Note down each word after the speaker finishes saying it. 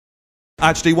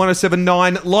HD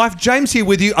 1079 Live. James here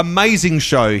with you. Amazing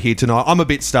show here tonight. I'm a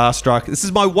bit starstruck. This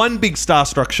is my one big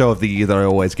starstruck show of the year that I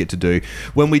always get to do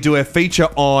when we do a feature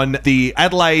on the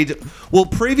Adelaide. Well,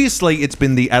 previously it's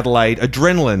been the Adelaide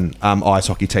Adrenaline ice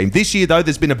hockey team. This year, though,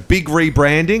 there's been a big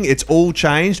rebranding. It's all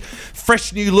changed.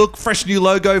 Fresh new look, fresh new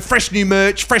logo, fresh new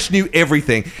merch, fresh new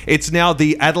everything. It's now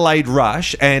the Adelaide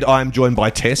Rush, and I'm joined by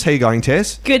Tess. How are you going,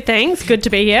 Tess? Good, thanks. Good to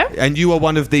be here. And you are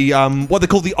one of the, what they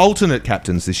call the alternate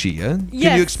captains this year. Yes.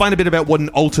 Can you explain a bit about what an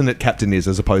alternate captain is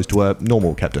as opposed to a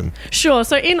normal captain? Sure.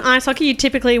 So in ice hockey, you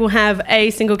typically will have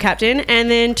a single captain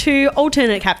and then two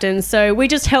alternate captains. So we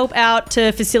just help out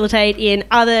to facilitate in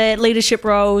other leadership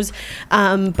roles,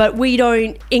 but we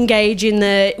don't engage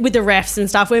with the refs and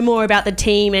stuff. We're more about the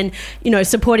team and,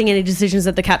 supporting any decisions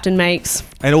that the captain makes.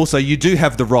 And also, you do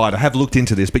have the right, I have looked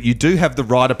into this, but you do have the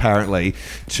right, apparently,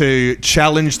 to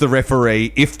challenge the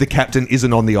referee if the captain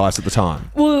isn't on the ice at the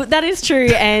time. Well, that is true,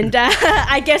 and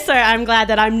I guess so. I'm glad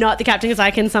that I'm not the captain because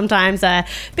I can sometimes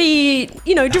be,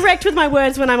 direct with my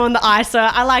words when I'm on the ice. So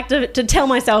I like to tell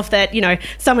myself that,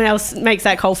 someone else makes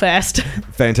that call first.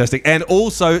 Fantastic. And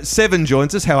also, Seven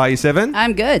joins us. How are you, Seven?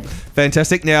 I'm good.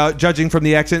 Fantastic. Now, judging from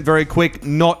the accent, very quick,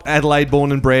 not Adelaide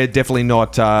born and bred, definitely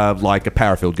not like a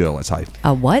Parafield girl, let's say.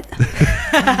 A what?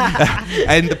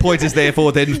 And the point is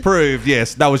therefore then proved,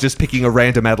 yes, that was just picking a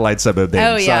random Adelaide suburb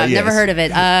then. Oh, yeah. So, yes. Never heard of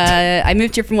it. I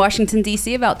moved here from Washington,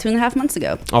 D.C. about 2.5 months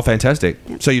ago. Oh, fantastic.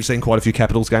 Yeah. So you've seen quite a few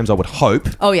Capitals games, I would hope.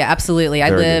 Oh, yeah, absolutely. I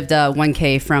lived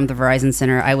 1K from the Verizon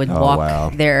Center. I would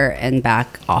walk there and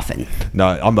back often. No,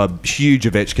 I'm a huge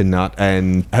Ovechkin nut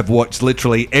and have watched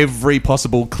literally every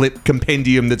possible clip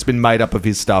compendium that's been made up of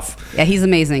his stuff. Yeah, he's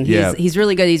amazing. He's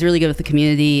really good. He's really good with the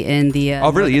community and the...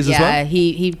 oh, really? Is as well? Yeah,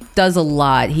 he does a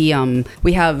lot.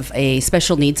 We have a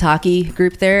special needs hockey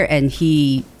group there, and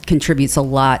he contributes a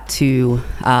lot to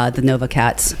the Nova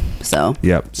Cats. So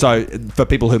yeah. So for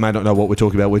people who may not know what we're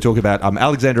talking about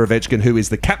Alexander Ovechkin, who is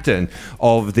the captain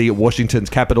of the Washington's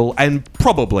Capital and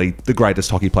probably the greatest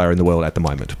hockey player in the world at the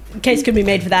moment. Case could be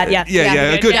made for that. Yeah.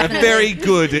 A very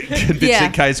good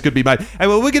convincing case could be made. And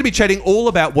we're going to be chatting all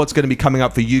about what's going to be coming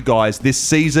up for you guys this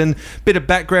season. Bit of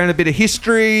background, a bit of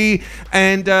history,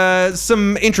 and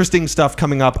some interesting stuff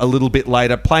coming up a little bit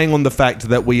later. Playing on the fact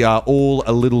that we are all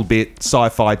a little bit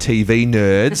sci-fi TV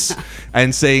nerds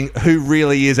and seeing who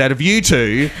really is out of you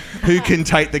two who can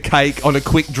take the cake on a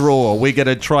quick draw. We're going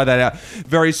to try that out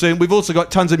very soon. We've also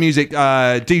got tons of music.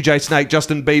 DJ Snake,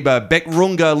 Justin Bieber, Beck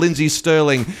Runga, Lindsay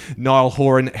Sterling, Niall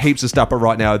Horan, heaps of stuff. But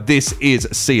right now, this is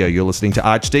Sia. You're listening to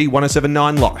HD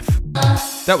 1079 Live.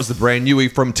 That was the brand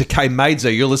newie from Takei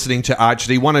Maidza. You're listening to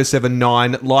HD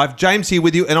 1079 Live. James here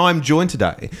with you, and I'm joined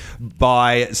today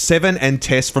by Seven and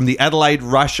Tess from the Adelaide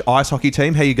Rush ice hockey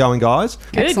team. How you going, guys?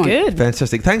 Good.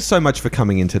 Fantastic. Thanks so much for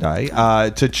coming in today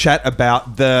to chat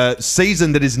about the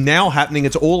season that is now happening.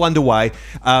 It's all underway.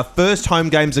 First home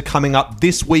games are coming up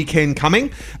this weekend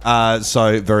coming.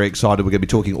 So very excited. We're going to be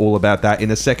talking all about that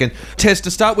in a second. Tess,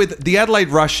 to start with, the Adelaide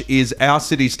Rush is our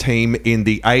city's team in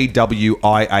the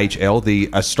AWIHL, the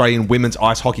Australian Women's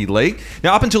Ice Hockey League.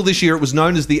 Now, up until this year, it was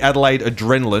known as the Adelaide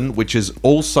Adrenaline, which is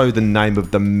also the name of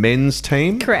the men's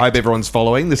team. Correct. I hope everyone's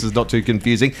following. This is not too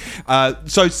confusing.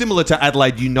 So similar to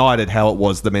Adelaide United, how it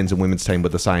was the men's and women's team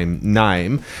with the same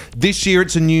name. This year,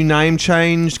 it's a new name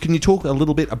change. Can you talk a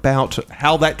little bit about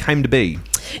how that came to be?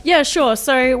 Yeah, sure.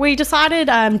 So we decided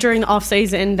during the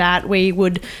off-season that we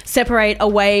would separate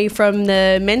away from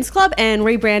the men's club and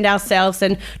rebrand ourselves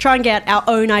and try and get our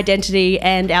own identity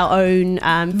and our own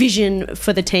vision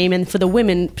for the team and for the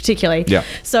women particularly. Yeah.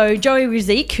 So Joey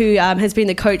Rizek, who has been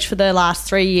the coach for the last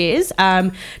 3 years,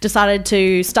 decided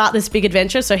to start this big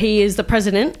adventure. So he is the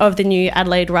president of the new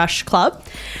Adelaide Rush Club,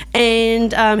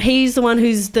 and he's the one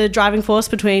who's the driving force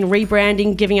between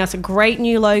rebranding, giving us a great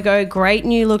new logo, great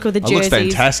new look of the jerseys. It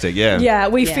looks fantastic, yeah. Yeah,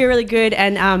 we feel really good,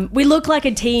 and we look like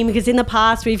a team because in the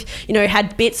past we've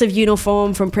had bits of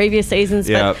uniform from previous seasons,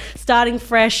 but starting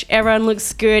fresh, everyone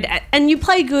looks good, and you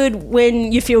play good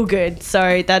when you feel good.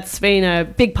 So that's been a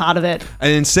big part of it.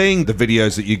 And in seeing the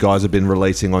videos that you guys have been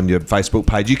releasing on your Facebook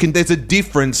page, there's a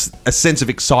difference, a sense of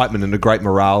excitement and a great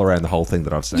morale around the whole thing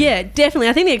that I've seen. Yeah, definitely.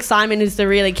 I think the excitement is the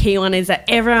really key one, is that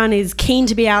everyone is keen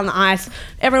to be out on the ice.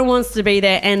 Everyone wants to be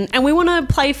there, and we want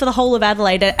to play for the whole of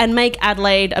Adelaide and make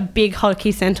Adelaide a big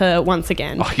hockey centre once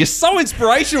again. Oh, you're so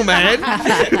inspirational, man.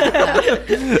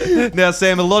 Now,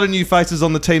 Sam, a lot of new faces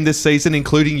on the team this season,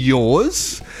 including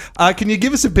yours. Can you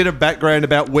give us a bit of background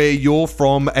about where you're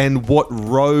from and what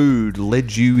road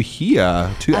led you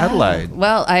here to Adelaide?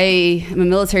 Well, I am a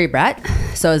military brat,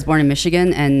 so I was born in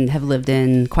Michigan and have lived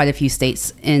in quite a few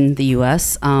states in the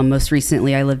U.S. Most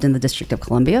recently, I lived in the District of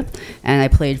Columbia, and I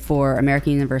played for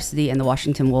American University and the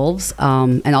Washington Wolves,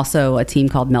 and also a team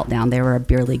called Meltdown. They were a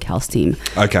beer league house team.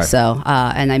 Okay. So,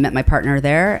 and I met my partner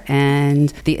there, and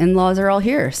the in-laws are all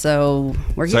here, so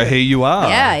we're here. So here you are.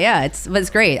 Yeah, it's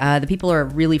great. The people are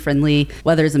really friendly.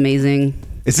 Weather's amazing.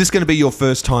 Is this going to be your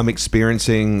first time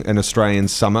experiencing an Australian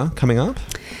summer coming up?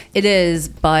 It is,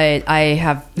 but I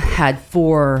have had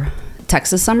 4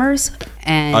 Texas summers,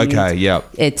 and okay, yeah,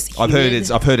 it's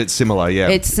humid. I've heard it's similar. Yeah,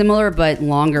 it's similar but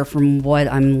longer from what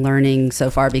I'm learning so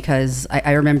far, because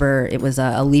I remember it was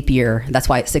a leap year. That's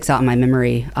why it sticks out in my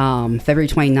memory. February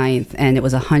 29th, and it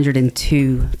was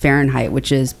 102 Fahrenheit,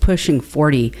 which is pushing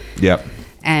 40. Yep.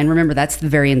 And remember, that's the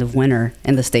very end of winter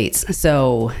in the States.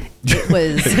 So it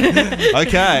was...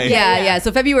 Okay. Yeah.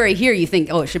 So February here, you think,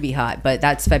 oh, it should be hot. But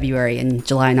that's February, and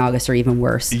July and August are even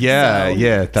worse.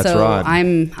 Yeah, that's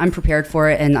right. I'm prepared for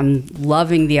it, and I'm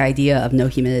loving the idea of no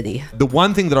humidity. The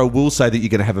one thing that I will say that you're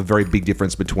going to have a very big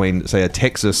difference between, say, a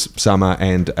Texas summer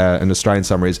and an Australian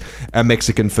summer is our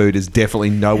Mexican food is definitely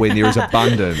nowhere near as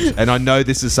abundant. And I know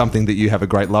this is something that you have a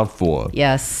great love for.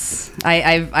 Yes.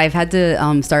 I've had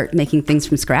to start making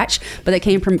things from scratch, but I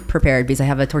came prepared because I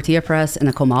have a tortilla press and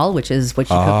a comal, which is what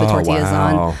you cook the tortillas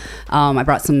on. I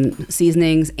brought some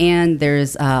seasonings, and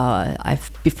there's I've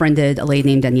befriended a lady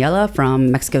named Daniela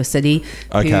from Mexico City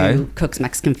who cooks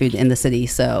Mexican food in the city.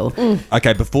 So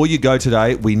okay, before you go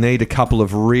today, we need a couple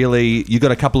of you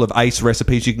got a couple of ace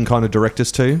recipes you can kind of direct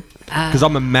us to, because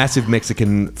I'm a massive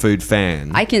Mexican food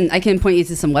fan. I can point you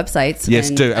to some websites. Yes,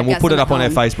 do, and we'll put it up on our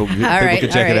Facebook. People can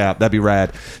check it out. That'd be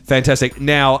rad. Fantastic.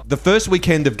 Now, the first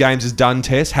weekend of games is done.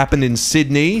 Tess happened in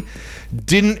Sydney.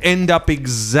 Didn't end up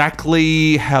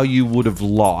exactly how you would have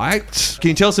liked. Can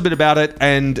you tell us a bit about it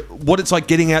and what it's like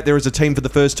getting out there as a team for the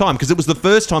first time? Because it was the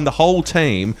first time the whole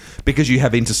team, because you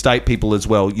have interstate people as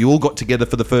well, you all got together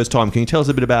for the first time. Can you tell us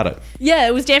a bit about it? Yeah,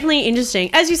 it was definitely interesting.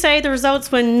 As you say, the results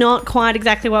were not quite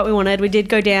exactly what we wanted. We did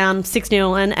go down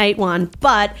 6-0 and 8-1,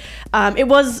 but it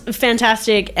was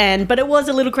fantastic. But it was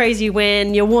a little crazy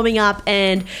when you're warming up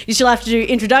and you still have to do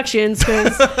introductions.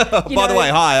 Because by the way,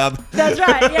 hi. That's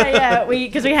right. Yeah.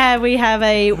 Because we have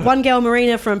a one girl,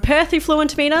 Marina from Perth, who flew in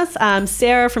to meet us.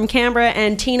 Sarah from Canberra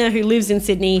and Tina, who lives in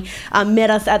Sydney, met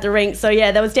us at the rink. So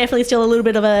yeah, there was definitely still a little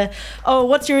bit of a, oh,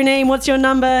 what's your name? What's your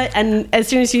number? And as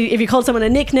soon as if you called someone a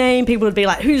nickname, people would be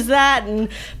like, who's that?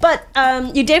 But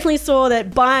you definitely saw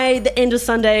that by the end of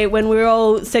Sunday, when we were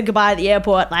all said goodbye at the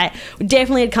airport, like we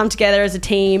definitely had come together as a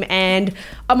team. And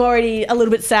I'm already a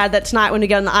little bit sad that tonight when we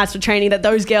get on the ice for training, that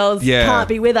those girls can't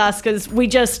be with us, because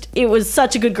it was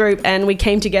such a good group and we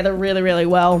came together really, really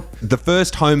well. The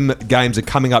first home games are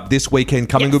coming up this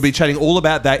weekend. We'll be chatting all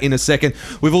about that in a second.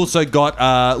 We've also got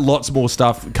lots more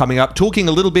stuff coming up, talking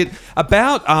a little bit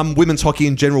about women's hockey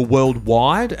in general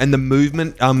worldwide and the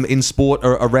movement in sport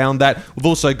around that. We've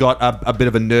also got a bit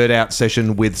of a nerd out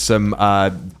session with some,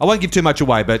 I won't give too much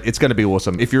away, but it's going to be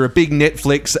awesome. If you're a big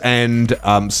Netflix and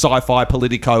sci-fi,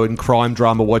 Politico and crime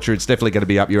drama watcher, it's definitely going to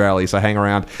be up your alley, so hang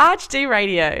around. ArchD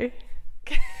Radio.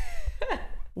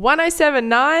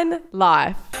 107.9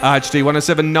 Life. ArchD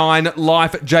 107.9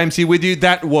 Life. James here with you.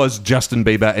 That was Justin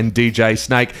Bieber and DJ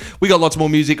Snake. We got lots more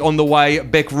music on the way.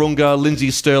 Beck Runga, Lindsay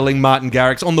Sterling, Martin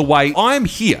Garrix on the way. I'm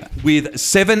here with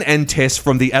Seven and Tess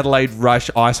from the Adelaide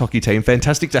Rush ice hockey team.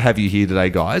 Fantastic to have you here today,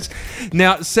 guys.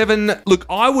 Now, Seven, look,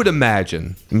 I would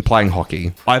imagine in playing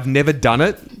hockey, I've never done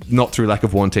it, not through lack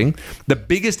of wanting. The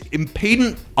biggest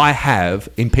impediment I have,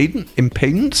 impediment.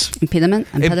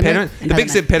 The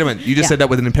biggest impediment. You just said that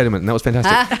with an impediment, and that was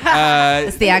fantastic.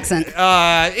 It's the accent.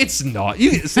 It's not.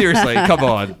 Seriously, come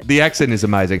on. The accent is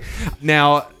amazing.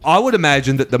 Now, I would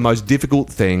imagine that the most difficult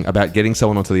thing about getting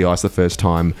someone onto the ice the first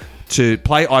time to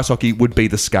play ice hockey would be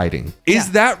the skating.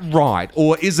 Is that right?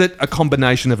 Or is it a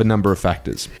combination of a number of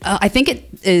factors? I think it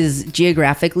is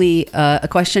geographically a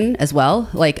question as well.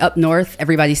 Like up north,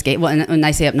 everybody skates. Well, and when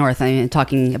I say up north, I'm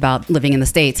talking about living in the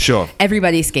States. Sure.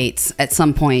 Everybody skates at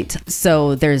some point.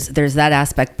 So there's that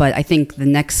aspect. But I think the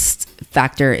next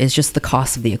factor is just the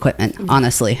cost of the equipment,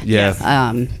 honestly.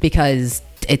 Yeah. Because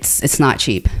it's not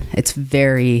cheap. It's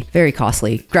very, very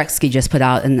costly. Gretzky just put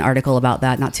out an article about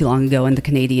that not too long ago in the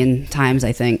Canadian Times,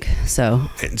 I think. So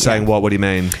saying what? What do you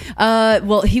mean?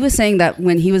 Well, he was saying that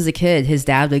when he was a kid, his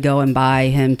dad would go and buy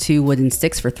him 2 wooden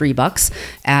sticks for $3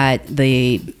 at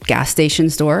the gas station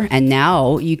store, and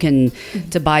now you can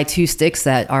to buy 2 sticks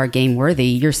that are game worthy,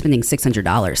 you're spending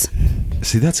 $600.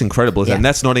 See, that's incredible. And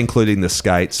that's not including the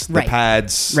skates, the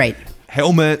pads, Right.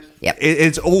 helmet. Yep.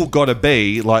 It's all got to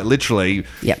be like literally.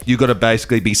 Yep. You've got to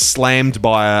basically be slammed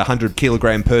by a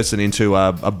 100-kilogram person into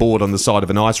a board on the side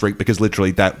of an ice rink because literally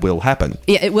that will happen.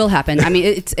 Yeah, it will happen. I mean,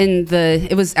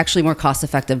 it was actually more cost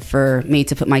effective for me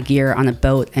to put my gear on a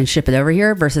boat and ship it over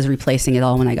here versus replacing it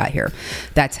all when I got here.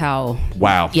 That's how.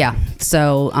 Wow. Yeah.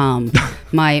 So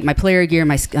my player gear,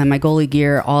 my goalie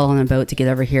gear, all on a boat to get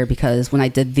over here because when I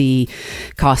did the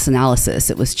cost analysis,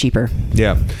 it was cheaper.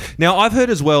 Yeah. Now I've heard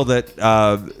as well that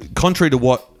contrary to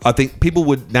what I think people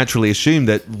would naturally assume,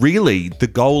 that really the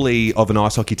goalie of an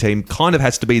ice hockey team kind of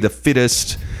has to be the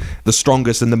fittest, the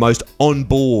strongest, and the most on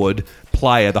board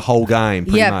player the whole game,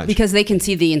 pretty much. Because they can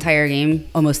see the entire game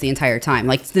almost the entire time.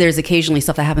 Like there's occasionally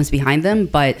stuff that happens behind them,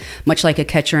 but much like a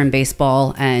catcher in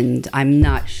baseball, and I'm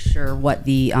not sure what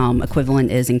the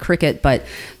equivalent is in cricket, but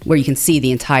where you can see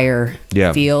the entire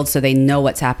field, so they know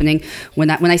what's happening.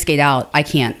 When I skate out, I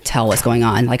can't tell what's going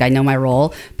on. Like I know my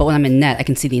role, but when I'm in net, I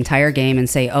can see the entire game and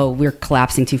say, oh, we're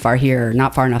collapsing too far here,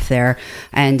 not far enough there.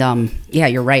 And yeah,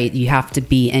 you're right. You have to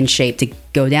be in shape to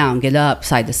go down, get up,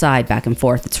 side to side, back and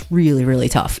forth. It's really, really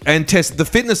tough. And Tess, the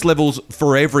fitness levels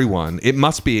for everyone, it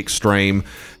must be extreme.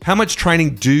 How much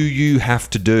training do you have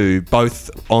to do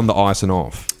both on the ice and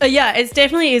off? Yeah, it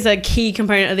definitely is a key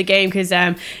component of the game because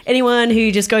anyone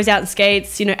who just goes out and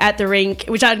skates, at the rink,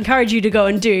 which I'd encourage you to go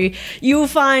and do, you'll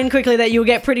find quickly that you'll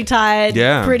get pretty tired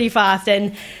pretty fast.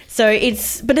 And so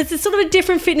it's a sort of a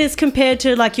different fitness compared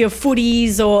to like your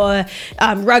footies or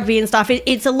rugby and stuff.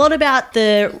 It's a lot about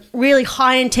the really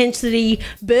high intensity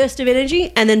burst of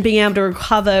energy and then being able to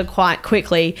recover quite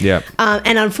quickly. Yeah.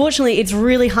 And unfortunately, it's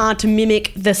really hard to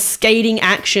mimic the skating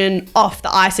action off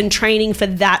the ice and training for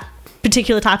that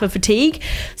particular type of fatigue.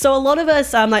 So a lot of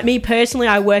us, like me personally,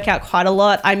 I work out quite a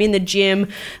lot. I'm in the gym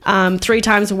 3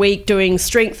 times a week doing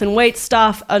strength and weight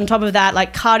stuff. On top of that,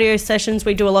 like cardio sessions,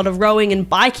 we do a lot of rowing and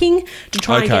biking to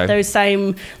try and get those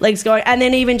same legs going. And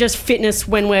then even just fitness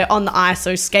when we're on the ice,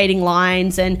 so skating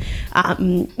lines and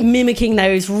mimicking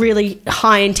those really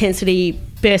high intensity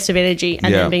burst of energy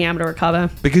and then being able to recover.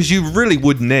 Because you really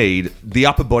would need the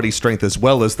upper body strength as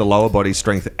well as the lower body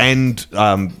strength and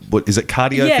what is it,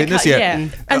 cardio fitness?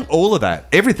 And all of that,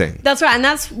 everything. That's right. And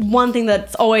that's one thing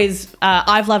that's always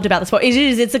I've loved about the sport.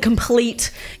 It's a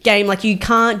complete game. Like you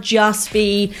can't just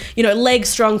be, leg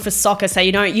strong for soccer. So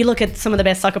you look at some of the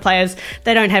best soccer players,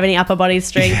 they don't have any upper body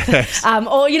strength. Yes.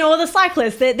 Or the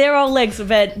cyclists, they're all legs.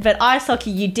 But ice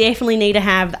hockey, you definitely need to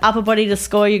have the upper body to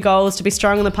score your goals, to be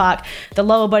strong in the park,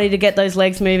 the lower body to get those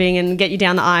legs moving and get you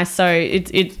down the ice. So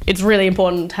it's really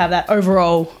important to have that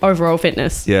overall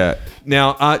fitness. Yeah.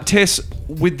 Now, Tess,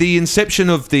 with the inception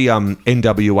of the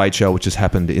NWHL, which has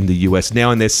happened in the US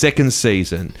now in their second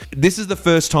season, this is the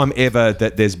first time ever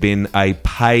that there's been a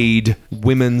paid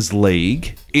women's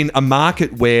league in a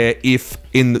market where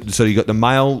so you got the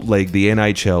male league, the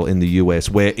NHL in the US,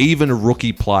 where even a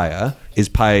rookie player is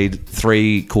paid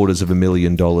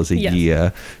 $750,000 a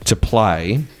year to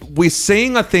play. We're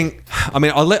seeing,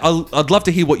 I'd love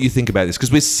to hear what you think about this,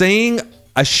 because we're seeing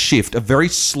a shift, a very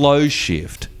slow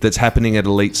shift that's happening at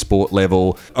elite sport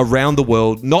level around the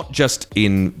world, not just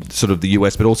in sort of the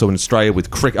US, but also in Australia with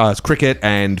cricket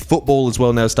and football as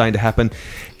well now starting to happen.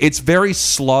 It's very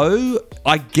slow.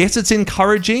 I guess it's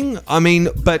encouraging.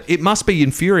 But it must be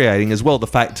infuriating as well, the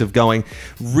fact of going,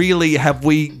 really, have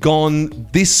we gone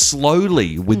this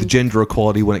slowly with gender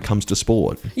equality when it comes to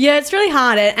sport? Yeah, it's really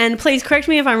hard. And please correct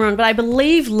me if I'm wrong, but I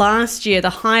believe last year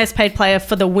the highest paid player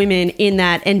for the women in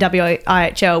that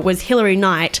NWIHL was Hilary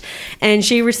Knight, and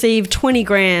she received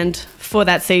 $20,000 for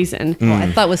that season. Well,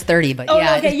 I thought it was 30, but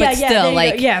still,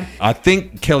 I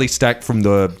think Kelly Stack from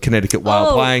the Connecticut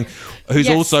Wild playing, who's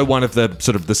also one of the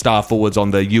sort of the star forwards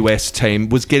on the US team,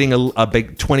 was getting a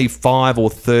big 25 or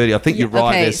 30. I think you're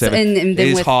right there, Seven. And it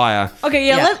is higher.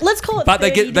 Okay, let's call it. But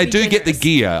they do get the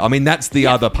gear. That's the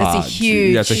other part.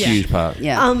 That's a huge part.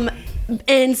 Yeah.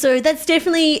 And so that's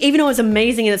definitely, even though it's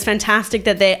amazing and it's fantastic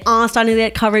that they are starting to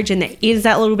get coverage and there is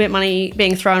that little bit of money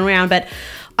being thrown around, but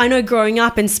I know growing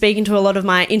up and speaking to a lot of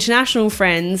my international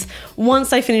friends, once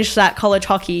they finish that college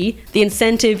hockey, the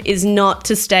incentive is not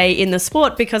to stay in the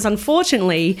sport because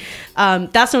unfortunately,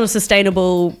 that's not a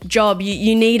sustainable job.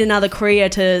 You need another career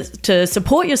to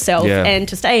support yourself and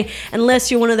to stay,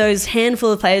 unless you're one of those handful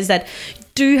of players that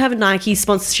do have a Nike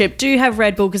sponsorship, do have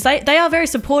Red Bull, because they are very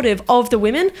supportive of the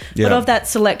women, but of that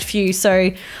select few.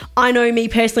 So I know me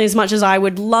personally, as much as I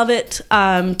would love it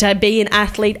to be an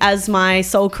athlete as my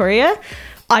sole career,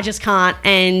 I just can't.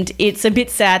 And it's a bit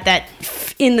sad that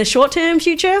in the short-term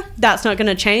future, that's not going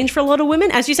to change for a lot of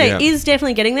women. As you say, it is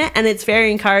definitely getting there, and it's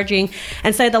very encouraging.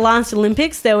 And say the last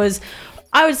Olympics, there was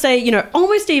I would say,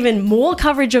 almost even more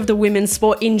coverage of the women's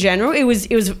sport in general. It was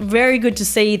very good to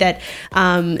see that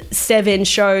Seven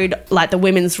showed, like, the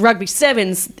women's rugby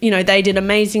sevens, they did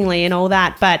amazingly and all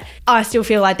that. But I still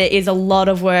feel like there is a lot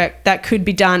of work that could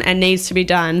be done and needs to be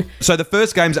done. So the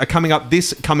first games are coming up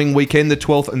this coming weekend, the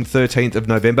 12th and 13th of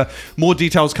November. More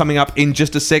details coming up in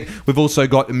just a sec. We've also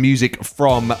got music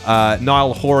from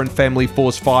Niall Horan, Family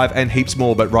Force 5 and heaps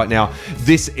more. But right now,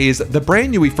 this is the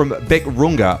brand newie from Beck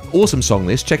Runga. Awesome song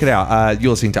list. Check it out.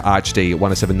 You're listening to ArchD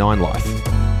 1079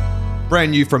 Live.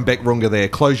 Brand new from Beck Runga there.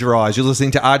 Close your eyes. You're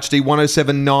listening to ArchD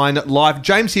 1079 Live.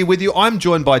 James here with you. I'm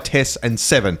joined by Tess and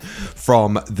Seven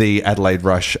from the Adelaide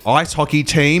Rush ice hockey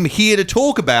team, here to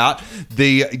talk about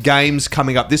the games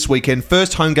coming up this weekend.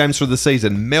 First home games for the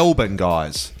season. Melbourne,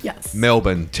 guys. Yes.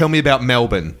 Melbourne. Tell me about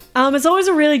Melbourne. It's always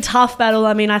a really tough battle.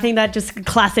 I mean, I think that just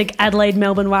classic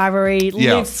Adelaide-Melbourne rivalry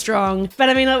lives strong. But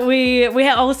I mean, we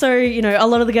also, a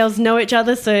lot of the girls know each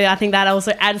other, so I think that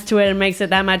also adds to it and makes it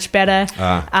that much better.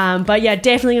 But yeah,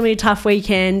 definitely going to be a tough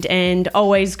weekend and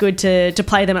always good to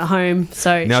play them at home.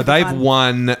 So now they've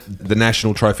won the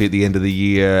national trophy at the end of the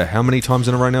year. How many times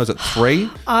in a row now? Is it 3?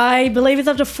 I believe it's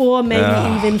up to 4,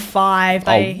 maybe even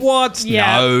 5. What?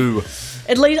 Yeah. No.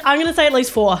 At least I'm going to say at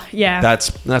least 4. Yeah.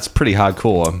 That's pretty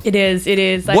hardcore. It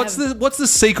is. What's the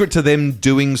secret to them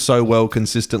doing so well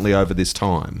consistently over this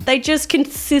time? They just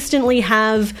consistently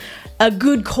have a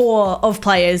good core of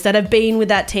players that have been with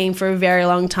that team for a very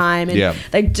long time, and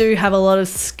they do have a lot of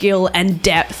skill and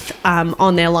depth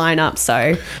on their lineup.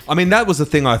 So, I mean, that was the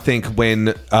thing I think when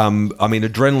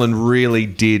Adrenaline really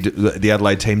the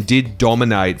Adelaide team did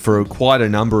dominate for quite a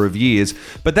number of years,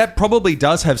 but that probably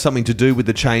does have something to do with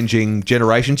the changing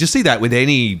generations. You see that with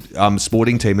any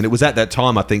sporting team, and it was at that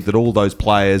time I think that all those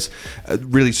players,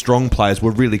 really strong players, were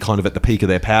really kind of at the peak of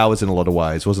their powers in a lot of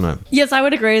ways, wasn't it? Yes, I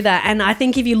would agree with that, and I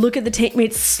think if you look at the team,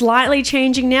 it's slightly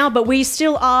changing now, but we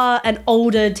still are an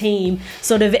older team,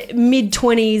 sort of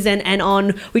mid-20s and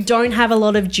on. We don't have a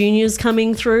lot of juniors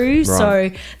coming through, so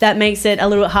that makes it a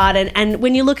little hard. And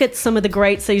when you look at some of the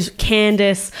greats, so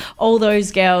Candice, all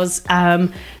those girls,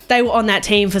 they were on that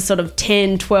team for sort of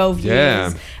 10, 12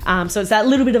 years. So it's that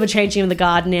little bit of a changing of the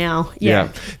guard now.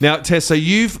 Yeah. Now, Tess, so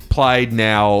you've played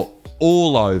now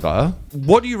all over.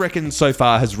 What do you reckon so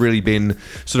far has really been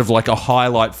sort of like a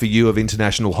highlight for you of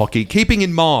international hockey, keeping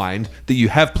in mind that you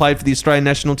have played for the Australian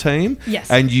national team? Yes.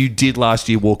 And you did last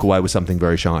year walk away with something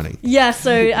very shiny. Yeah,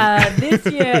 so this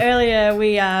year earlier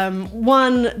we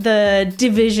won the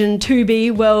Division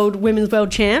 2B Women's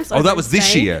World Champs. Oh, that was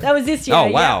this year? That was this year.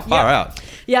 Oh, wow. Far out.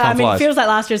 Yeah, I mean, it feels like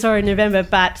last year, sorry, November,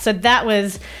 but so that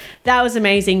was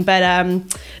amazing. But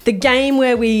the game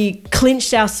where we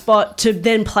clinched our spot to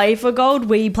then play for gold,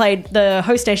 we played the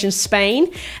host nation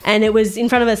Spain, and it was in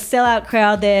front of a sellout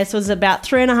crowd there, so it was about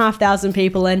 3,500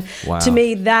 people. And to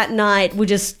me, that night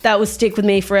that will stick with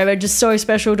me forever. Just so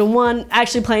special to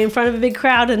actually play in front of a big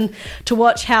crowd, and to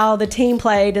watch how the team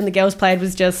played and the girls played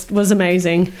was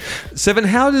amazing. Seven,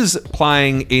 how does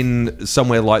playing in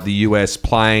somewhere like the US,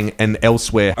 playing and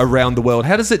elsewhere around the world,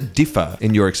 how does it differ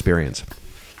in your experience?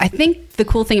 I think the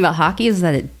cool thing about hockey is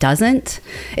that it doesn't.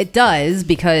 It does,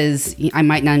 because I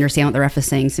might not understand what the ref is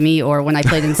saying to me, or when I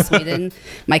played in Sweden,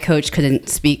 my coach couldn't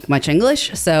speak much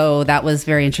English, so that was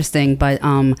very interesting. But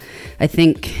I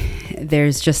think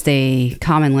there's just a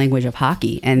common language of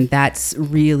hockey, and that's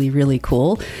really, really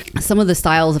cool. Some of the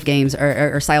styles of games,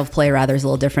 or style of play rather, is a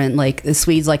little different. Like the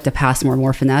Swedes like to pass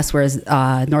more finesse, whereas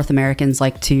North Americans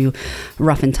like to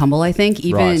rough and tumble, I think.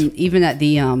 Even at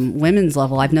the women's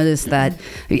level, I've noticed that,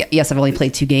 yes, I've only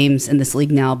played 2 games in this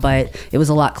league now, but it was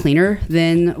a lot cleaner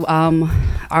than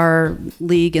our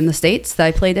league in the States that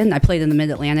I played in. I played in the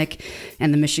Mid-Atlantic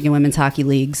and the Michigan Women's Hockey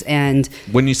Leagues. And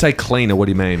when you say cleaner, what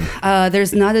do you mean?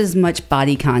 There's not as much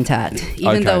body contact.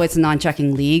 Even though it's a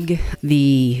non-checking league,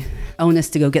 the onus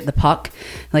to go get the puck,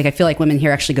 like I feel like women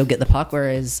here actually go get the puck,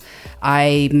 whereas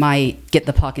I might get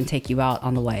the puck and take you out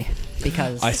on the way.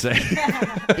 Because I see.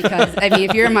 Because I mean,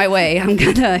 if you're in my way, I'm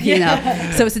gonna,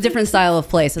 So it's a different style of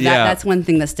play. So that's one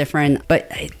thing that's different. But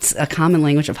it's a common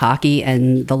language of hockey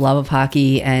and the love of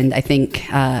hockey. And I think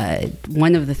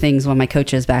one of the things, one of my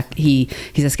coaches back,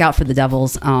 he's a scout for the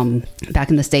Devils back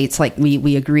in the States. Like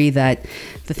we agree that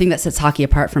the thing that sets hockey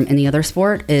apart from any other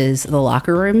sport is the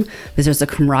locker room, because there's a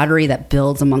camaraderie that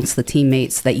builds amongst the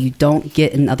teammates that you don't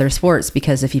get in other sports.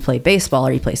 Because if you play baseball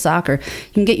or you play soccer,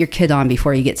 you can get your kid on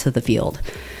before you get to the field.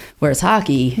 Whereas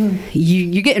hockey,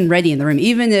 you're getting ready in the room,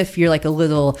 even if you're like a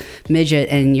little midget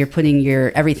and you're putting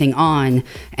your everything on,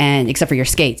 and except for your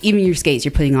skates, even your skates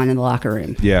you're putting on in the locker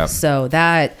room. Yeah. So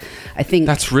that, I think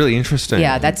that's really interesting.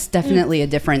 Yeah, that's definitely a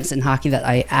difference in hockey that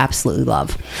I absolutely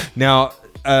love. Now,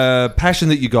 passion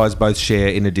that you guys both share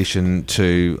in addition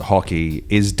to hockey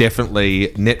is definitely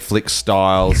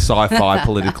Netflix-style sci-fi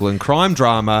political and crime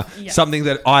drama, something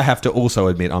that I have to also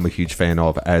admit I'm a huge fan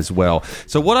of as well.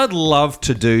 So what I'd love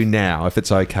to do now, if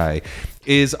it's okay,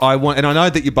 is and I know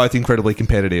that you're both incredibly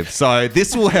competitive, so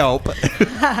this will help.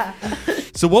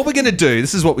 So what we're going to do,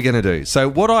 this is what we're going to do. So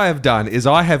what I have done is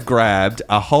I have grabbed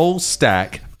a whole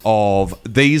stack of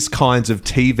these kinds of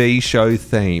TV show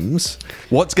themes.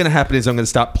 What's going to happen is I'm going to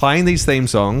start playing these theme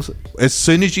songs. As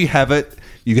soon as you have it,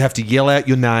 you have to yell out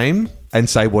your name and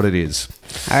say what it is.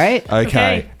 All right.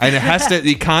 Okay. And it has to,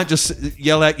 you can't just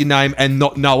yell out your name and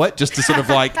not know it, just to sort of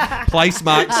like place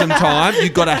mark some time.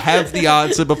 You've got to have the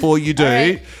answer before you do.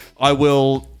 Right. I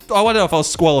won't know if I'll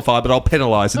disqualify, but I'll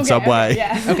penalise in some way.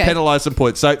 Okay. Penalise some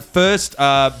points. So first,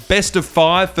 best of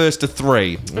 5, first to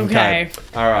 3. Okay.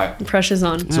 All right. The pressure's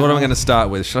on. So what am I going to start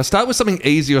with? Should I start with something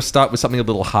easy or start with something a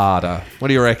little harder? What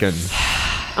do you reckon?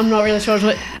 I'm not really sure what to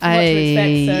expect.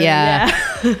 So, yeah.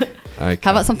 Okay.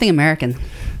 How about something American?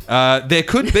 There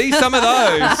could be some of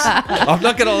those. I'm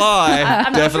not going to lie.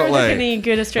 I'm not sure if there's any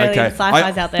good Australian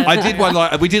sci-fis out there. I did one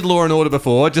we did Law and Order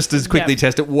before, just to quickly Yep.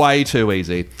 test it. Way too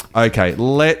easy. Okay,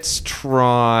 let's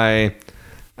try.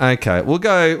 Okay, we'll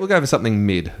go for something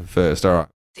mid first. All right.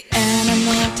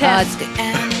 Tess.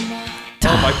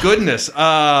 Oh my goodness.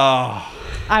 Oh.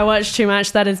 I watched too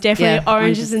much. That is definitely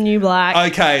Orange is the New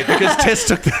Black. Okay, because Tess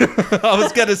took I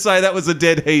was going to say that was a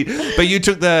dead heat, but you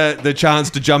took the chance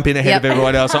to jump in ahead of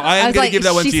everyone else. So I am going to give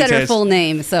that one to you, Tess. She said her full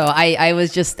name, so I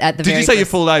was just at the Did very you say your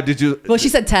first- full name? Did you? Well, she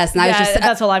said Tess, and I was just...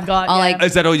 that's all I've got.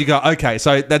 Is that all you got? Okay,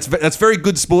 so that's very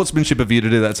good sportsmanship of you to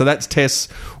do that. So that's Tess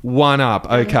 1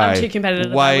 up. Okay, I'm too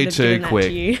competitive. I Way would have too given that quick.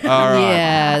 to you. All right.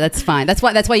 Yeah, that's fine. That's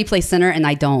why you play center and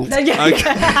I don't.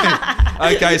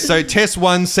 Okay, so Tess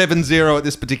 1-7-0 at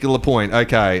this particular point.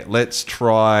 Okay, let's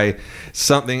try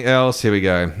something else. Here we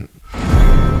go.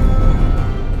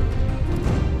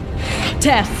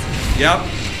 Tess. Yep.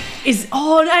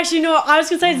 Actually, no. I was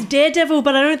going to say it's Daredevil,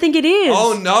 but I don't think it is.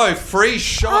 Oh no, free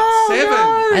shot 7. no.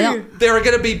 I don't... There are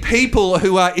going to be people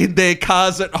who are in their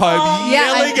cars at home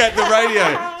yelling at the radio.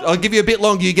 I'll give you a bit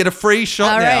longer. You get a free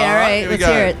shot All now. right. Here we Let's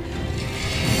go. hear it.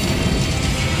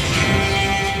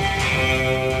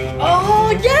 Oh,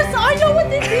 yes, I know what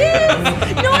this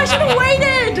is. No, I should have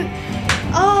waited.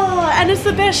 Oh, and it's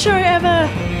the best show ever.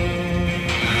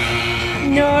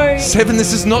 No. 7,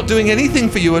 this is not doing anything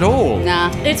for you at all.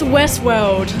 Nah, It's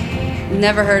Westworld.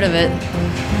 never heard of it.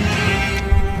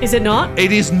 Is it not?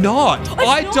 It is not.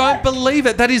 I not? don't believe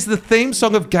it. That is the theme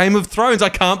song of Game of Thrones. I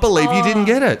can't believe you didn't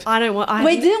get it. I don't want...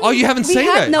 Oh, you haven't seen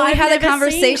it? No, we I've had a never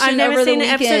conversation I've never over seen the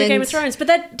an weekend. episode of Game of Thrones,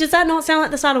 but does that not sound like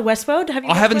the start of Westworld? Have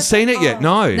you? I haven't seen it yet,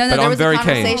 no. No, but there I'm was very a keen.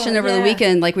 conversation over the Yeah.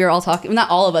 weekend. Like we were all talking, well,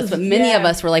 not all of us, but many of Yeah.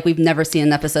 us were like, we've never seen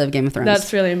an episode of Game of Thrones.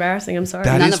 That's really embarrassing. I'm sorry.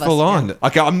 That None is of us, full on.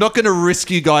 Okay, I'm not going to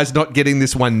risk you guys not getting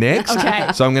this one next.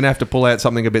 Okay. So I'm going to have to pull out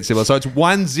something a bit similar. So it's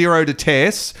 1-0 to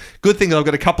Tess. Good thing I've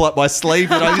got a couple up my sleeve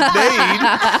that I didn't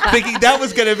need. Thinking that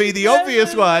was going to be the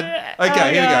obvious one.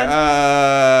 Okay, here we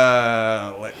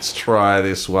go. Let's try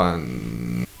this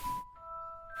one.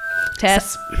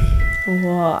 Tess.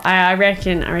 Whoa, I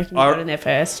reckon you got in there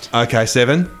first. Okay,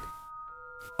 7.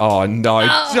 Oh no!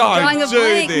 drawing Don't a do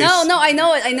blank. this. No, I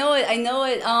know it.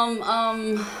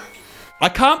 I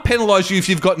can't penalise you if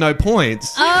you've got no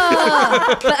points.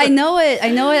 But I know it.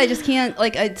 I just can't.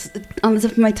 Like it's on the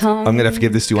tip of my tongue. I'm going to have to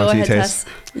give this to Go one to you, ahead, Tess.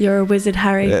 You're a wizard,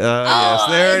 Harry. Yes,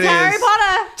 there it is. Harry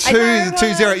Potter.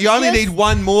 2-0. You only need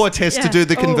one more test to Yeah. do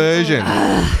the conversion.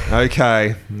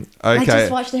 Okay. I Okay.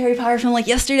 just watched the Harry Potter film like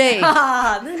yesterday.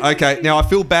 Okay. Now I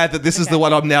feel bad that this is the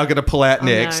one I'm now going to pull out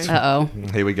next. no. Uh-oh.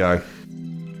 Here we go.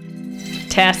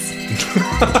 Tess.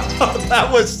 That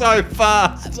was so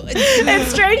fast.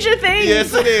 It's Stranger Things.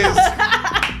 Yes, it is.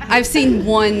 I've seen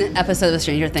one episode of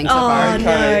Stranger Things so far.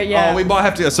 No, yeah. Oh, we might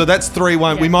have to. So that's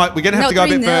 3-1. Yeah. We're going to have No, to go a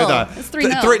bit 3-0. further. It's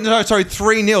 3-0.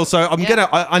 3-0. So I'm Yeah. gonna.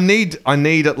 I need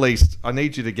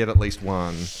you to get at least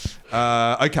one.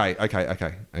 Okay.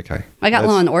 I got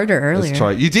Law and Order earlier. Let's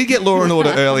try. You did get Law and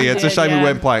Order earlier. It's a did, shame we yeah.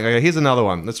 weren't playing. Okay, here's another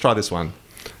one. Let's try this one.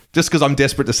 Just because I'm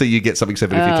desperate to see you get something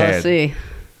 7 if you can. Let's see.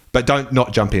 But don't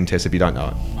not jump in, Tess, if you don't know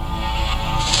it.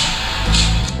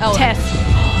 Oh, Tess.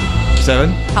 7.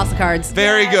 House of Cards.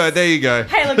 Very Yes. good. There you go.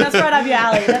 Hey, look, that's right up your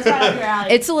alley.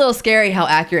 It's a little scary how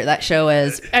accurate that show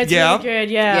is. It's Yeah. really good,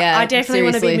 yeah. Yeah, I definitely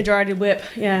want to be seriously. Majority Whip,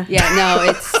 yeah. Yeah,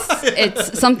 no,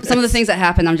 it's some of the things that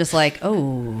happen. I'm just like,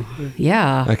 oh,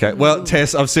 yeah. Okay. Well,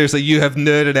 Tess, I'm seriously, you have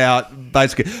nerded out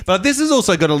basically. But this has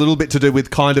also got a little bit to do with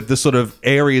kind of the sort of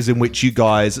areas in which you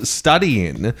guys study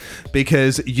in,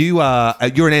 because you're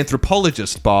an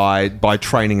anthropologist by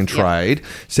training and trade.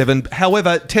 Seven.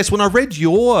 However, Tess, when I read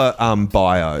your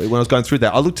bio, when I was going through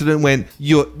that, I looked at it and went,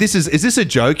 is this a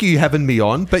joke? Are you having me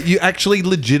on? But you actually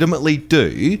legitimately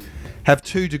do have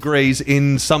 2 degrees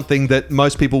in something that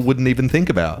most people wouldn't even think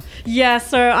about. Yeah,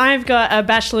 so I've got a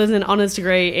bachelor's and honours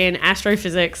degree in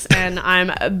astrophysics, and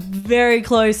I'm very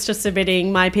close to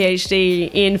submitting my PhD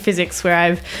in physics, where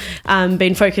I've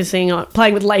been focusing on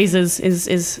playing with lasers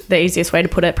is the easiest way to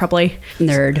put it, probably.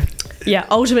 Nerd. Yeah,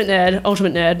 ultimate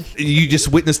nerd. You just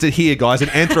witnessed it here, guys. An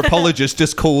anthropologist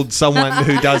just called someone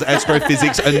who does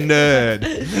astrophysics a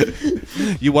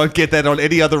nerd. You won't get that on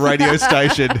any other radio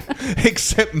station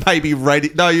except maybe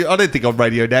radio. No, I don't think on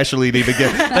Radio National you'd even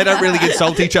get. They don't really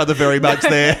insult each other very much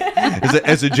there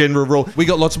as a general rule. We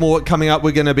got lots more coming up.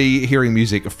 We're going to be hearing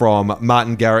music from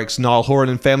Martin Garrix, Niall Horan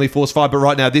and Family Force 5. But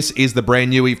right now, this is the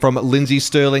brand newie from Lindsay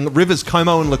Sterling, Rivers,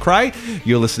 Como and Lecrae.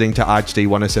 You're listening to RHD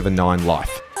 107.9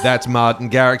 Life. That's Martin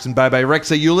Garrix and Bebe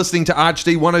Rexha. You're listening to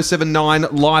RHD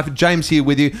 107.9 Live. James here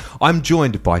with you. I'm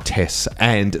joined by Tess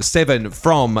and Seven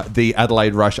from the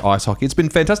Adelaide Rush Ice Hockey. It's been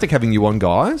fantastic having you on,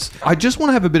 guys. I just want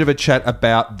to have a bit of a chat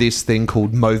about this thing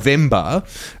called Movember.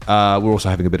 We're also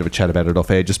having a bit of a chat about it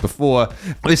off air just before.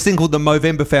 This thing called the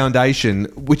Movember Foundation,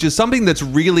 which is something that's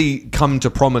really come to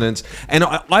prominence. And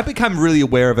I became really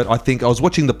aware of it. I think I was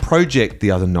watching The Project the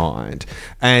other night,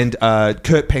 and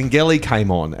Kurt Pengelly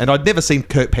came on. And I'd never seen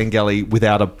Kurt Pengelly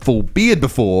without a full beard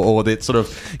before, or that sort of,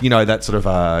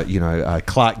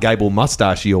 Clark Gable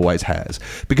mustache he always has,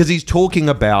 because he's talking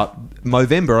about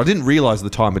Movember. I didn't realise the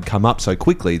time had come up so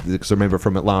quickly, because I remember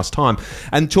from it last time,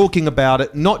 and talking about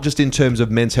it not just in terms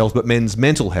of men's health but men's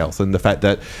mental health, and the fact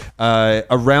that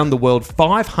around the world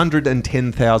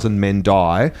 510,000 men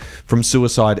die from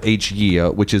suicide each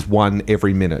year, which is 1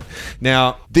 every minute.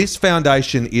 Now, this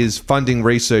foundation is funding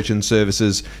research and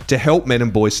services to help men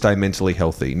and boys stay mentally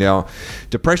healthy. Now,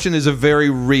 depression is a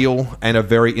very real and a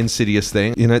very insidious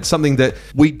thing. It's something that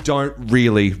we don't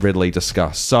really readily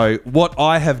discuss. So what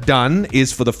I have done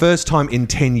is, for the first time in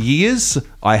 10 years,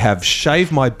 I have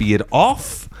shaved my beard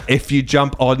off. If you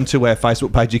jump onto our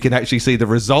Facebook page, you can actually see the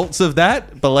results of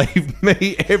that. Believe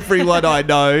me, everyone I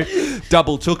know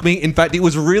double took me. In fact, it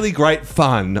was really great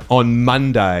fun on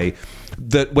Monday,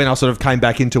 that when I sort of came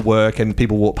back into work and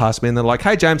people walked past me and they're like,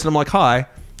 "Hey, James," and I'm like, "Hi."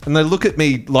 And they look at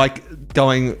me like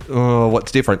going, "Oh,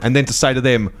 what's different?" And then to say to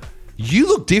them, "You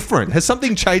look different. Has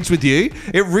something changed with you?"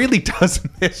 It really does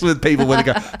mess with people when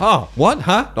they go, "Oh, what?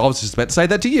 Huh?" I was just about to say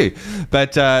that to you.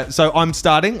 But so I'm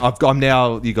starting. I'm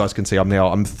now. You guys can see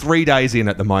I'm 3 days in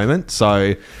at the moment.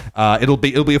 So it'll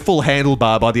be a full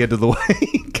handlebar by the end of the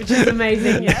week. Which is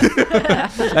amazing.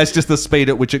 Yes. That's just the speed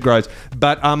at which it grows.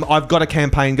 But I've got a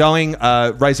campaign going,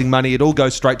 raising money. It all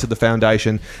goes straight to the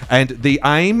foundation, and the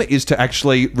aim is to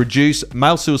actually reduce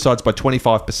male suicides by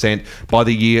 25% by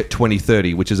the year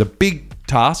 2030, which is a big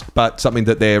task, but something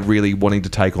that they're really wanting to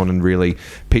take on and really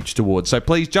pitch towards. So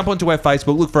please jump onto our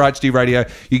Facebook, look for RHD Radio.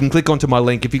 You can click onto my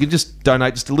link. If you can just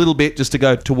donate just a little bit just to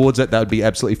go towards it, that would be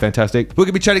absolutely fantastic. We're going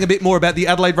to be chatting a bit more about the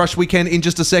Adelaide Rush weekend in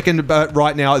just a second, but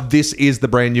right now, this is the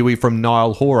brand newie from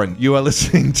Niall Horan. You are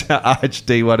listening to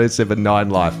RHD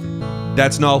 107.9 Live.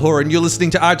 That's Niall Horan. You're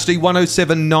listening to RHD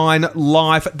 107.9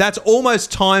 Live. That's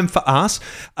almost time for us.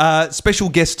 Special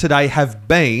guests today have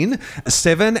been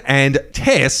Seven and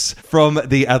Tess from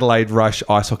the Adelaide Rush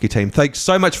Ice Hockey team. Thanks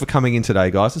so much for coming in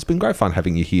today, guys. It's been great fun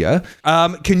having you here.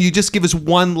 Can you just give us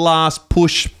one last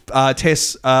push,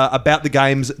 Tess, about the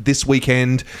games this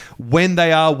weekend, when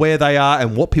they are, where they are,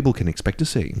 and what people can expect to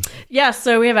see? Yeah,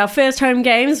 so we have our first home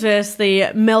games versus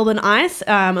the Melbourne Ice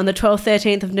on the 12th,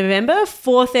 13th of November,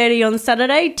 4:30 on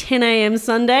Saturday, 10 a.m.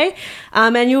 Sunday.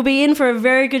 And you'll be in for a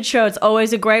very good show. It's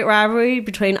always a great rivalry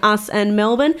between us and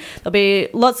Melbourne. There'll be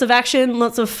lots of action,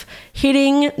 lots of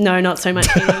hitting. No, not so much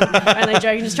hitting. Only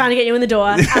joking, just trying to get you in the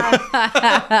door.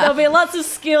 There'll be lots of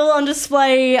skill on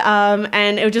display,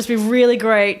 and it'll just be really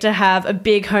great to have a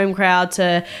big home crowd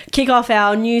to kick off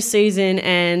our new season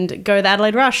and go the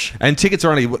Adelaide Rush. And tickets are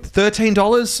only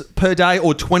 $13 per day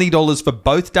or $20 for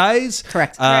both days.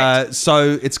 Correct.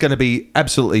 So it's going to be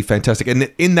absolutely fantastic.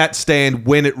 And in that stand,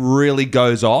 when it really really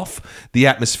goes off, the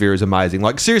atmosphere is amazing.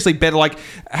 Like, seriously, better. Like,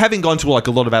 having gone to like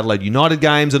a lot of Adelaide United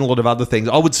games and a lot of other things,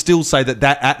 I would still say that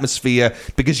atmosphere,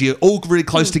 because you're all really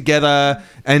close together,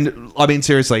 and I mean,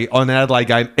 seriously, on an Adelaide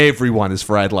game, everyone is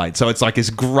for Adelaide. So it's like this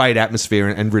great atmosphere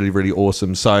and really, really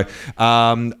awesome. So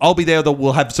I'll be there.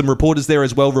 We'll have some reporters there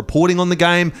as well reporting on the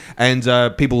game, and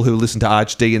people who listen to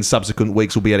RHD in subsequent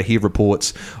weeks will be able to hear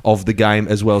reports of the game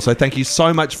as well. So thank you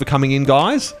so much for coming in,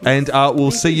 guys, and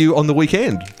we'll see you on the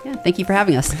weekend. Yeah, thank you for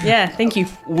having us. Yeah, thank you.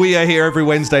 We are here every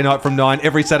Wednesday night from 9,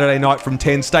 every Saturday night from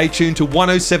 10. Stay tuned to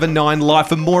 107.9 Live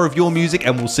for more of your music,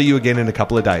 and we'll see you again in a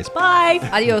couple of days. Bye.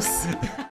 Adios.